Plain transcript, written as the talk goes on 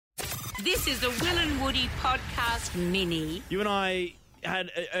This is the Will and Woody podcast mini. You and I had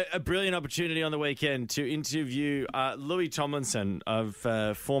a brilliant opportunity on the weekend to interview Louis Tomlinson of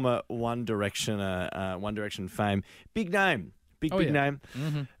former One Direction fame. Big name. Big name.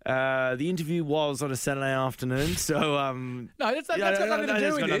 Mm-hmm. The interview was on a Saturday afternoon, so... no, that's got nothing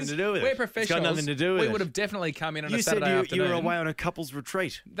to do with it. We're professionals. It's got nothing to do with it. We would have definitely come in on a Saturday afternoon. You were away on a couple's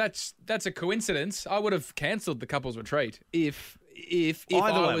retreat. That's a coincidence. I would have cancelled the couple's retreat if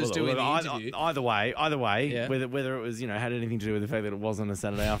I was doing the interview. Either way, yeah. whether it was, had anything to do with the fact that it was on a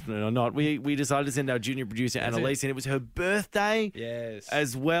Saturday afternoon or not, we decided to send our junior producer, Annalise, and it was her birthday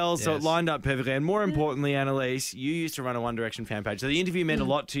as well, so it lined up perfectly. And more importantly, Annalise, you used to run a One Direction fan page, so the interview meant a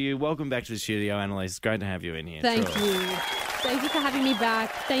lot to you. Welcome back to the studio, Annalise. It's great to have you in here. Thank you. Thank you for having me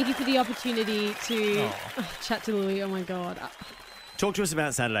back. Thank you for the opportunity to chat to Louis. Oh, my God. Talk to us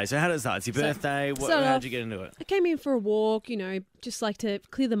about Saturday. So how did it start? It's your birthday. How did you get into it? I came in for a walk, just like to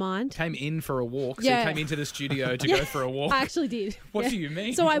clear the mind. Came in for a walk? So you came into the studio to go for a walk? I actually did. What do you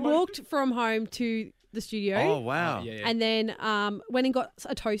mean? So I walked from home to the studio. Oh, wow. And then went and got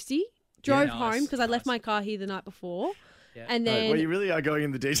a toasty, drove home because I left my car here the night before. Yeah. And then, well, you really are going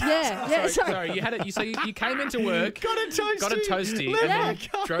in the details. Yeah, sorry. You had it. You came into work, got a toasty, and then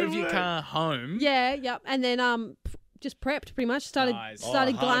drove your car home. And then just prepped pretty much. Started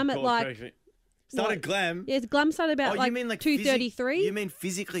glam at like... Started glam? Yeah, glam started about you mean like 2:33. You mean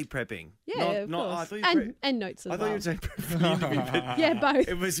physically prepping? Yeah, of course. I thought you and notes as well. I thought you were saying prep for the interview. Yeah, both.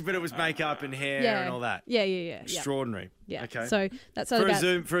 It was makeup and hair and all that. Yeah. Extraordinary. Yeah. Okay. So that's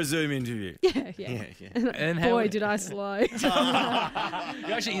for a Zoom interview. Yeah. And boy, did I slow.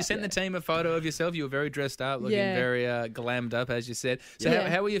 You sent the team a photo of yourself. You were very dressed up, looking very glammed up, as you said. So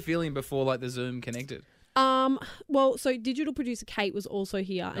how were you feeling before the Zoom connected? Well, so digital producer Kate was also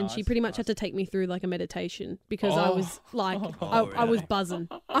here, and she pretty much had to take me through like a meditation because I was like, I was buzzing.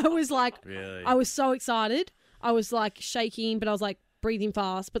 I was like, really? I was so excited. I was like shaking, but I was like breathing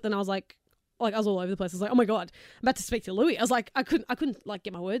fast. But then I was like I was all over the place. I was like, oh my God, I'm about to speak to Louis. I was like, I couldn't like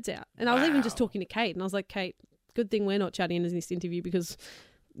get my words out, and I was even just talking to Kate, and I was like, Kate, good thing we're not chatting in this interview because,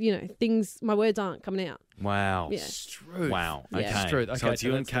 my words aren't coming out. Wow. Yeah. Struth. Wow. Okay. Okay. Struth. Okay. So it's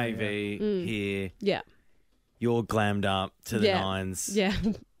you and KV here. Yeah. You're glammed up to the nines. Yeah.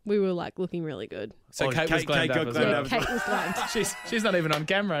 We were like looking really good. So Kate was glammed up as well. Kate was glammed. She's not even on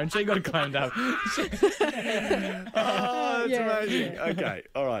camera and she got glammed up. That's amazing. Okay.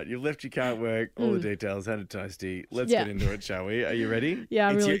 All right. You've left your car at work. All the details. Had a toasty. Let's get into it, shall we? Are you ready? Yeah,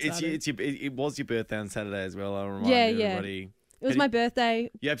 I'm really excited. It was your birthday on Saturday as well. I'll remind everybody. It was my birthday.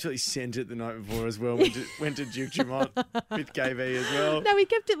 You absolutely sent it the night before as well. Went to Duke Dumont with KV as well. No, we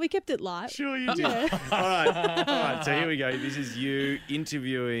kept it light. Sure you did. All right. So here we go. This is you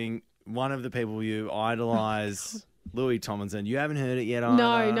interviewing one of the people you idolise, Louis Tomlinson. You haven't heard it yet either?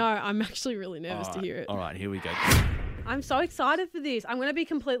 No. I'm actually really nervous to hear it. All right, here we go. I'm so excited for this. I'm going to be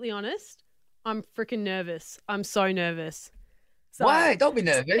completely honest. I'm freaking nervous. I'm so nervous. So, why? Don't be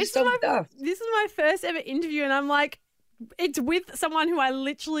nervous. This is my first ever interview, and I'm like, it's with someone who I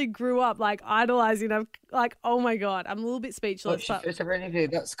literally grew up like idolizing. I'm like, oh my God, I'm a little bit speechless. What's your first ever interview?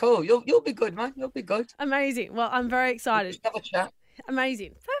 That's cool. You'll be good, man. You'll be good. Amazing. Well, I'm very excited. Just have a chat.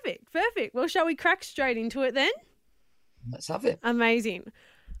 Amazing. Perfect. Well, shall we crack straight into it then? Let's have it. Amazing.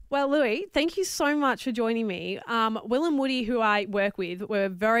 Well, Louis, thank you so much for joining me. Will and Woody, who I work with, were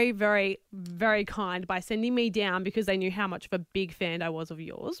very, very, very kind by sending me down because they knew how much of a big fan I was of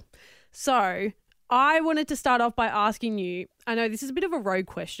yours. So I wanted to start off by asking you, I know this is a bit of a rogue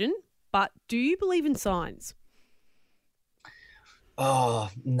question, but do you believe in signs? Oh,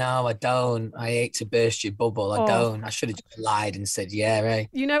 no, I don't. I hate to burst your bubble. I don't. I should have just lied and said, yeah, right.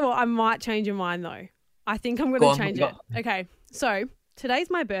 You know what? I might change your mind, though. I think I'm going to change it. Okay, so today's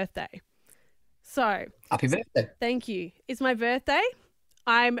my birthday. So happy birthday. Thank you. It's my birthday.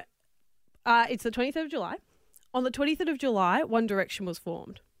 It's the 23rd of July. On the 23rd of July, One Direction was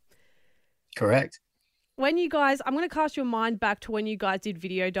formed. Correct. I'm going to cast your mind back to when you guys did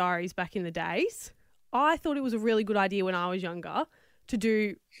video diaries back in the days. I thought it was a really good idea when I was younger to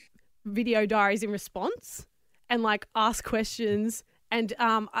do video diaries in response and like ask questions. And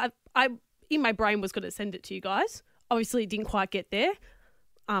I in my brain was going to send it to you guys. Obviously, it didn't quite get there.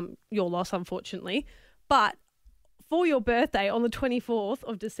 Your loss, unfortunately. But for your birthday on the 24th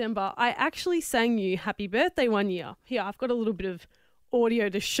of December, I actually sang you happy birthday one year. Here, I've got a little bit of audio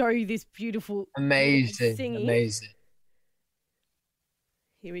to show you this beautiful singing. Amazing.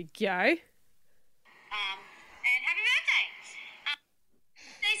 Here we go. And happy birthday.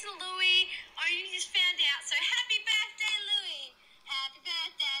 Thanks to Louis. Oh, you just found out. So happy birthday, Louis. Happy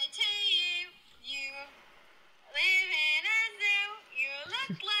birthday to you. You live in a zoo. You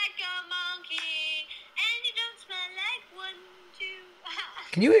look like a mom.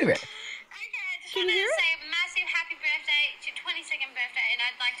 Can you hear it? Okay, I just Can wanted you to hear say a massive happy birthday. It's your 22nd birthday, and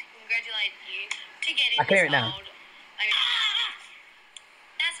I'd like to congratulate you to getting I can hear it this now. old.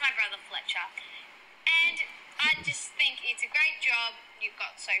 That's my brother Fletcher. And I just think it's a great job you've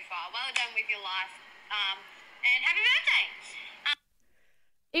got so far. Well done with your life. And happy birthday.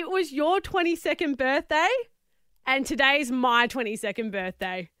 It was your 22nd birthday, and today's my 22nd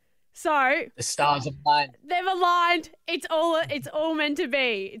birthday. So The stars have aligned. they've aligned. It's all meant to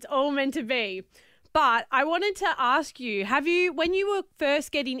be. It's all meant to be. But I wanted to ask you, when you were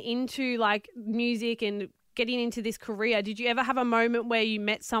first getting into like music and getting into this career, did you ever have a moment where you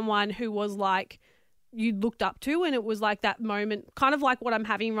met someone who was like you looked up to, and it was like that moment, kind of like what I'm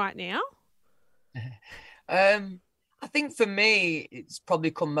having right now? I think for me, it's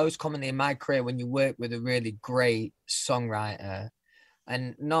probably come most commonly in my career when you work with a really great songwriter.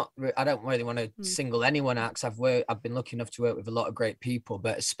 And I don't really want to single anyone out, because I've been lucky enough to work with a lot of great people,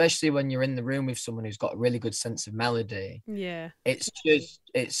 but especially when you're in the room with someone who's got a really good sense of melody. Yeah.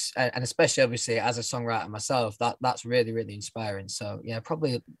 And especially obviously as a songwriter myself, that's really, really inspiring. So yeah,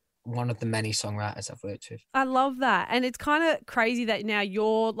 probably one of the many songwriters I've worked with. I love that. And it's kind of crazy that now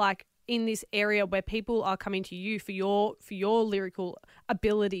you're like in this area where people are coming to you for your lyrical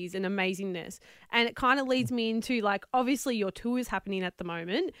abilities and amazingness. And it kind of leads me into like, obviously your tour is happening at the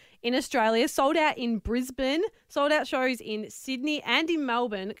moment in Australia, sold out in Brisbane, sold out shows in Sydney and in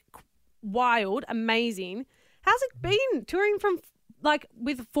Melbourne. Wild, amazing. How's it been touring from like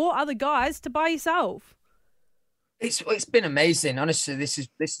with 4 other guys to by yourself? It's been amazing. Honestly, this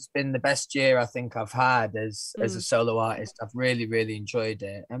has been the best year I think I've had as a solo artist. I've really, really enjoyed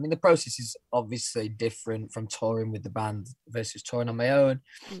it. I mean, the process is obviously different from touring with the band versus touring on my own.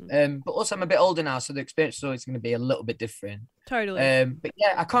 But also I'm a bit older now, so the experience is always going to be a little bit different. Totally. But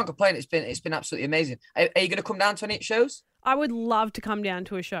yeah, I can't complain. It's been absolutely amazing. Are you going to come down to any shows? I would love to come down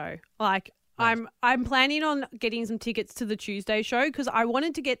to a show. Like, I'm planning on getting some tickets to the Tuesday show because I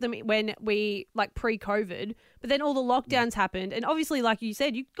wanted to get them when we like pre-COVID, but then all the lockdowns happened, and obviously, like you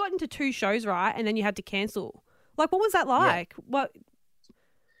said, you got into 2 shows, right? And then you had to cancel. Like, what was that like? Yeah. What?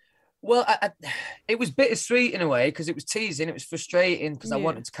 Well, it was bittersweet in a way because it was teasing. It was frustrating because I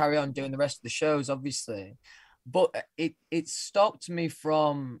wanted to carry on doing the rest of the shows, obviously, but it stopped me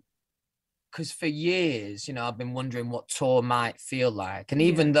from. Because for years, I've been wondering what tour might feel like. And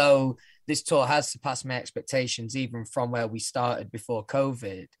even though this tour has surpassed my expectations, even from where we started before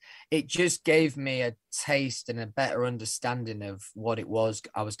COVID, it just gave me a taste and a better understanding of what it was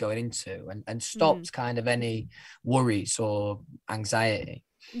I was going into and stopped kind of any worries or anxiety.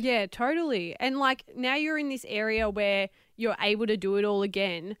 Yeah, totally. And like now you're in this area where you're able to do it all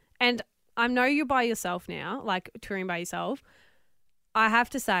again. And I know you're by yourself now, like touring by yourself. I have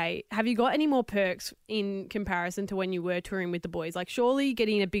to say, have you got any more perks in comparison to when you were touring with the boys? Like, surely you're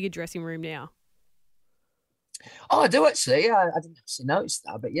getting a bigger dressing room now. Oh, I do actually. Yeah, I didn't actually notice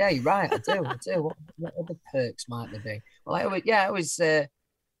that, but yeah, you're right. I do. What other perks might there be? Well, it was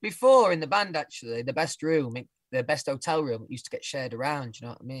before in the band actually. The best hotel room used to get shared around. You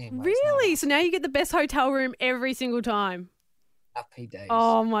know what I mean? Really? So now you get the best hotel room every single time. Happy days.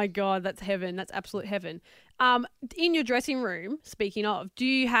 Oh my God, that's heaven. That's absolute heaven. In your dressing room, speaking of, do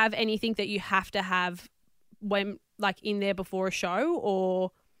you have anything that you have to have when like in there before a show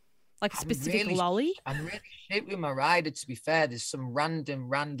or like a specific lolly? I'm really shit with my rider, to be fair. There's some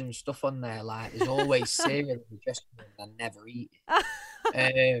random stuff on there. Like there's always cereal in the dressing room and I never eat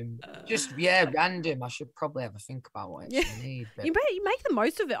it. Random. I should probably have a think about what I actually need. But... You make the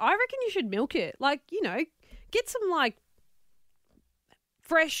most of it. I reckon you should milk it. Like, get some like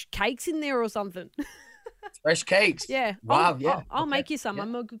fresh cakes in there or something. Fresh cakes? Yeah. Wow, I'll make you some. Yeah.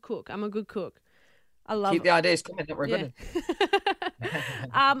 I'm a good cook. I love Keep the ideas coming. Don't worry about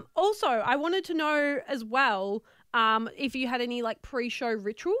it. Also, I wanted to know as well if you had any like pre-show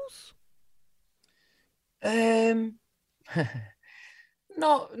rituals.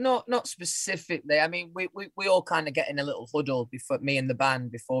 Not specifically. I mean, we all kind of get in a little huddle before me and the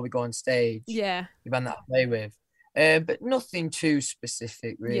band before we go on stage. Yeah. The band that I play with. But nothing too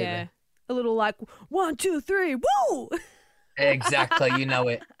specific, really. Yeah. A little like 1, 2, 3, woo! Exactly, you know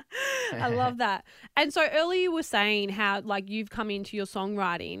it. I love that. And so earlier you were saying how like you've come into your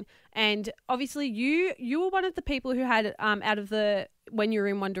songwriting, and obviously you were one of the people who had out of the when you were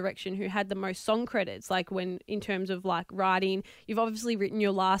in One Direction who had the most song credits, like when in terms of like writing. You've obviously written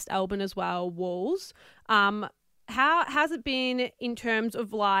your last album as well, Walls. How has it been in terms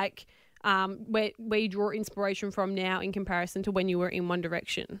of like where you draw inspiration from now in comparison to when you were in One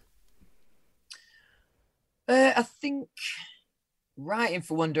Direction? I think writing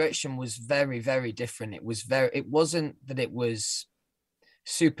for One Direction was very, very different. It wasn't that it was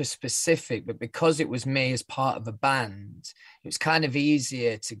super specific, but because it was me as part of a band, it was kind of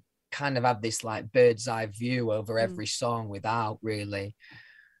easier to kind of have this like bird's eye view over every song without really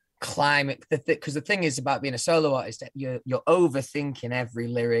climbing. Because the thing is about being a solo artist, you're overthinking every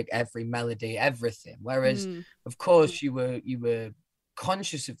lyric, every melody, everything. Whereas, of course, you were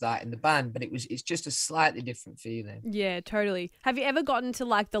conscious of that in the band, but it's just a slightly different feeling. Yeah, totally. Have you ever gotten to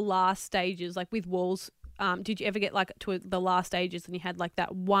like the last stages, like with Walls? Did you ever get like to the last stages and you had like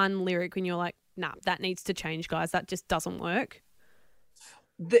that one lyric when you're like, nah, that needs to change, guys. That just doesn't work?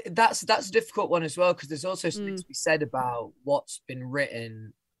 That's a difficult one as well, because there's also something to be said about what's been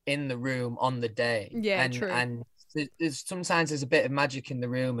written in the room on the day. Yeah, and, true. And sometimes there's a bit of magic in the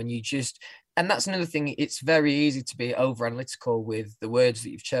room, and that's another thing. It's very easy to be over analytical with the words that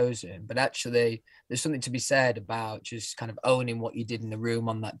you've chosen, but actually there's something to be said about just kind of owning what you did in the room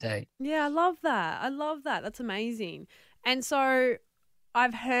on that day. Yeah, I love that. That's amazing. And so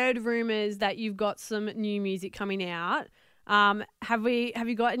I've heard rumors that you've got some new music coming out. Have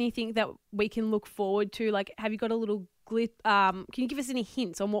you got anything that we can look forward to? Like, have you got a little can you give us any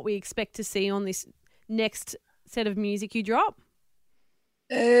hints on what we expect to see on this next set of music you drop?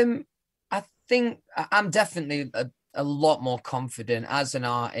 I think I'm definitely a lot more confident as an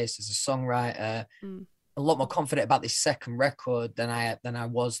artist, as a songwriter, a lot more confident about this second record than I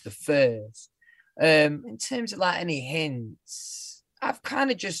was the first. In terms of like any hints, I've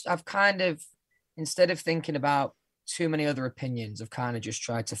kind of, instead of thinking about too many other opinions, I've kind of just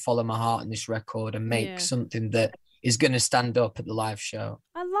tried to follow my heart in this record and make something that is going to stand up at the live show.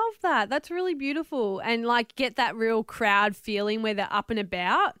 I love that. That's really beautiful. And like get that real crowd feeling where they're up and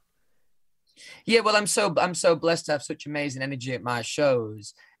about. Yeah, well, I'm so blessed to have such amazing energy at my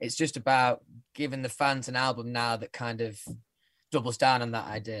shows. It's just about giving the fans an album now that kind of doubles down on that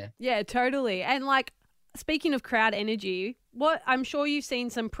idea. Yeah, totally. And like, speaking of crowd energy, I'm sure you've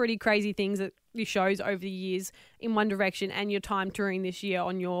seen some pretty crazy things at your shows over the years in One Direction and your time touring this year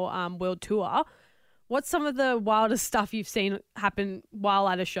on your world tour. What's some of the wildest stuff you've seen happen while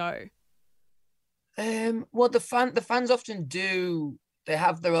at a show? Well, the fans often do. They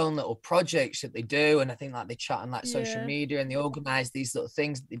have their own little projects that they do, and I think like they chat on like social media, and they organize these little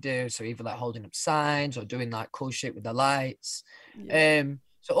things that they do. So either like holding up signs or doing like cool shit with their lights. Yeah.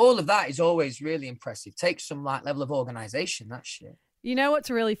 So all of that is always really impressive. Takes some like level of organization, that shit. You know what's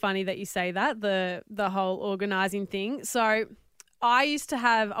really funny that you say that, the whole organizing thing. So I used to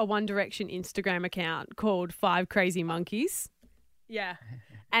have a One Direction Instagram account called 5 Crazy Monkeys. Yeah.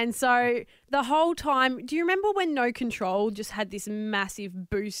 And so the whole time, do you remember when No Control just had this massive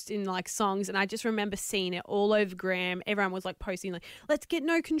boost in like songs? And I just remember seeing it all over Gram. Everyone was like posting like, let's get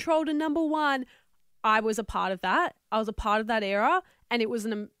No Control to #1. I was a part of that. I was a part of that era. And it was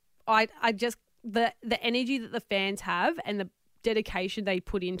the energy that the fans have and the dedication they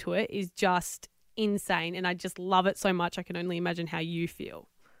put into it is just insane. And I just love it so much. I can only imagine how you feel.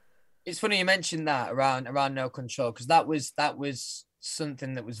 It's funny you mentioned that around No Control, because that was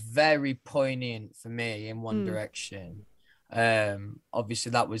something that was very poignant for me in One Direction.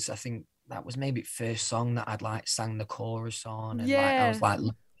 Obviously I think that was maybe the first song that I'd like sang the chorus on, and like I was like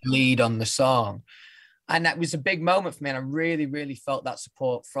lead on the song, and that was a big moment for me, and I really, really felt that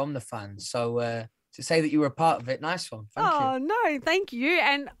support from the fans. So to say that you were a part of it, nice one. Thank you. Oh, no, thank you.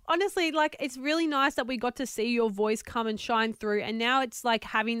 And honestly, like, it's really nice that we got to see your voice come and shine through. And now it's like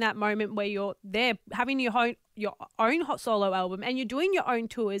having that moment where you're there, having your own hot solo album, and you're doing your own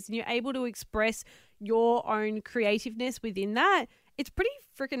tours, and you're able to express your own creativeness within that. It's pretty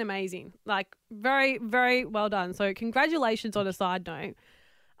freaking amazing. Like, very, very well done. So congratulations on a side note.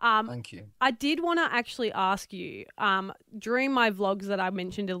 Thank you. I did want to actually ask you, during my vlogs that I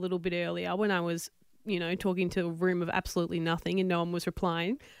mentioned a little bit earlier when I was, talking to a room of absolutely nothing and no one was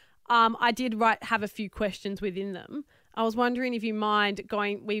replying, I did have a few questions within them. I was wondering if you mind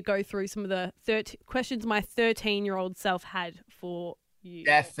we go through some of the questions my 13-year-old self had for you.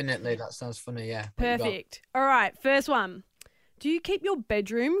 Definitely. That sounds funny, yeah. Perfect. All right, first one. Do you keep your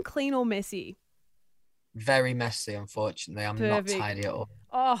bedroom clean or messy? Very messy, unfortunately. I'm not tidy at all.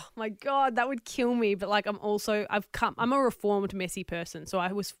 Oh my God, that would kill me. But like, I'm a reformed messy person. So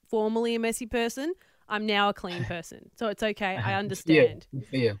I was formerly a messy person. I'm now a clean person. So it's okay. I understand. Good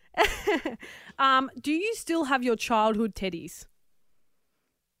for you. Do you still have your childhood teddies?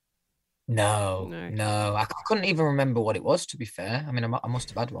 No. I couldn't even remember what it was, to be fair. I mean, I must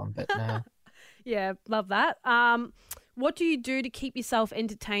have had one, but no. Yeah, love that. What do you do to keep yourself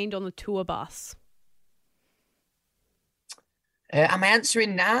entertained on the tour bus? Am I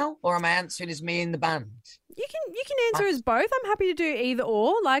answering now, or am I answering as me in the band? You can answer as both. I'm happy to do either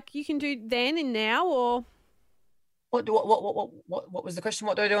or. Like, you can do then and now, or... What was the question?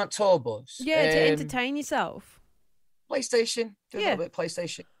 What do I do on tour bus? Yeah, to entertain yourself. PlayStation. Do a little bit of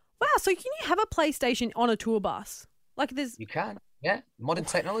PlayStation. Wow, so can you have a PlayStation on a tour bus? Like there's... You can. Yeah, modern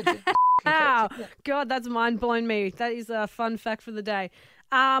technology. Wow. God, that's mind-blowing me. That is a fun fact for the day.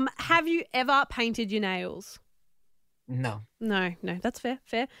 Have you ever painted your nails? No. No, that's fair.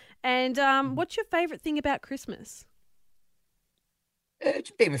 And what's your favourite thing about Christmas?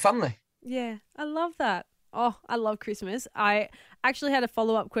 Just being with family. Yeah, I love that. Oh, I love Christmas. I actually had a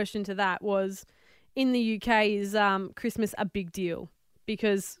follow-up question to that was, in the UK, is Christmas a big deal?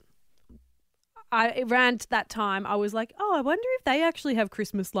 Because around that time, I was like, oh, I wonder if they actually have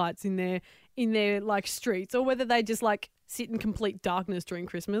Christmas lights in their like streets, or whether they just like sit in complete darkness during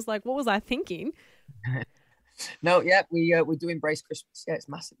Christmas. Like, what was I thinking? No, yeah, we do embrace Christmas. Yeah, it's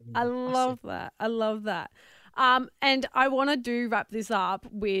massive. I love that. And I want to wrap this up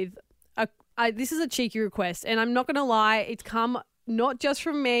with this is a cheeky request, and I'm not going to lie, it's come not just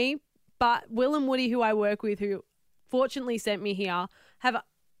from me, but Will and Woody, who I work with, who fortunately sent me here, have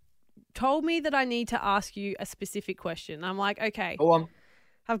told me that I need to ask you a specific question. I'm like, okay, go on.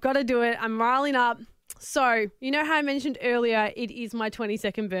 I've got to do it. I'm riling up. So, you know how I mentioned earlier, it is my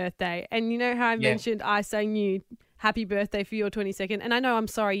 22nd birthday. And you know how I mentioned I sang you happy birthday for your 22nd. And I know, I'm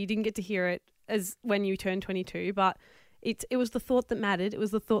sorry, you didn't get to hear it as when you turned 22, but it was the thought that mattered. It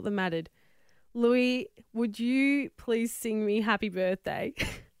was the thought that mattered. Louis, would you please sing me happy birthday?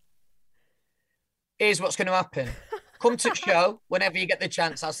 Here's what's going to happen. Come to the show whenever you get the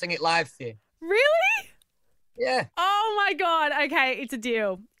chance. I'll sing it live for you. Really? Yeah. Oh my God. Okay, it's a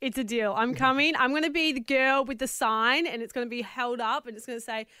deal. I'm coming. I'm going to be the girl with the sign, and it's going to be held up, and it's going to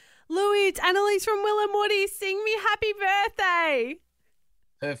say, Louis, it's Annalise from Will and Woody. Sing me happy birthday.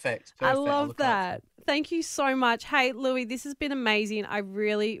 Perfect. I love that. Thank you so much. Hey, Louis, this has been amazing. I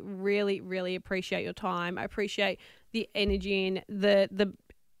really, really, really appreciate your time. I appreciate the energy and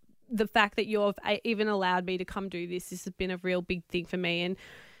the fact that you've even allowed me to come do this. This has been a real big thing for me. And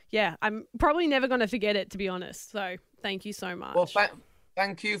yeah, I'm probably never going to forget it, to be honest. So thank you so much. Well,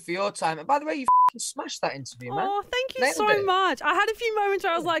 thank you for your time. And by the way, you smashed that interview, man. Oh, thank you so much. I had a few moments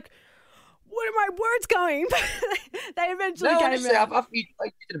where I was like, where are my words going? They eventually came out. You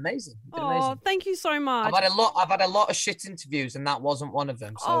did amazing. Thank you so much. I've had a lot of shit interviews, and that wasn't one of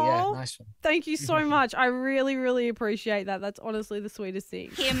them. So yeah, nice one. Thank you so much. I really, really appreciate that. That's honestly the sweetest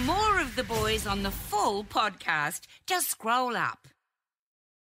thing. Hear more of the boys on the full podcast. Just scroll up.